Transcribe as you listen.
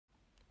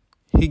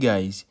Hey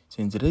guys,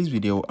 so in today's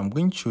video I'm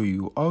going to show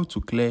you how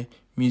to clear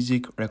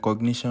music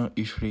recognition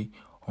history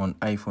on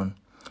iPhone.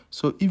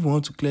 So if you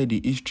want to clear the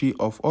history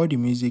of all the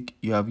music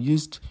you have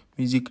used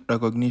music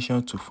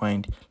recognition to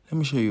find, let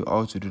me show you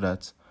how to do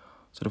that.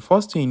 So the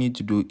first thing you need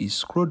to do is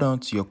scroll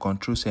down to your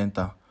control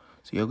center.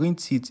 So you're going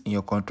to see it in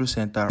your control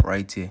center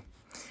right here.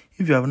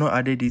 If you have not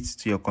added it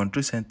to your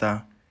control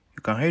center,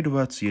 you can head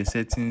over to your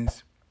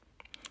settings,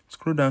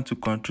 scroll down to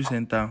control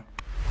center,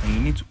 and you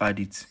need to add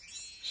it.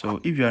 So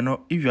if you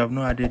have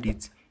not added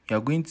it, you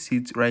are going to see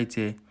it right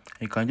here.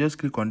 You can just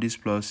click on this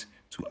plus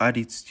to add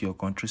it to your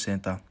control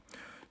center.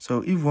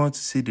 So if you want to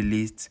see the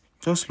list,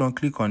 just long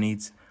click on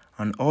it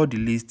and all the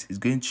list is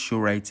going to show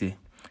right here.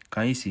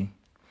 Can you see?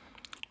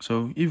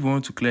 So if you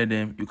want to clear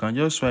them, you can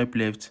just swipe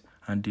left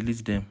and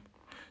delete them.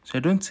 So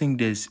I don't think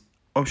there's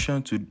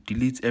option to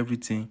delete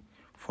everything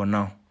for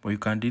now, but you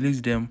can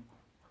delete them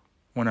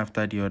one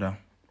after the other.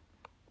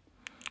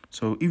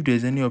 So if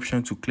there's any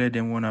option to clear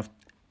them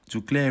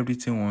to clear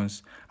everything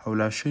once, I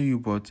will show you,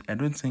 but I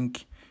don't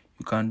think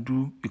you can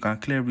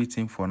clear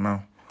everything for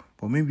now.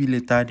 But maybe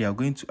later they are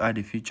going to add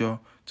a feature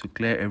to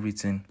clear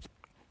everything.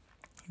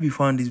 If you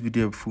found this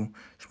video helpful,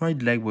 smash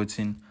the like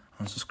button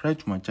and subscribe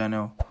to my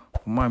channel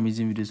for more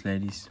amazing videos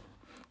like this.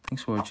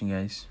 Thanks for watching,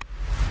 guys.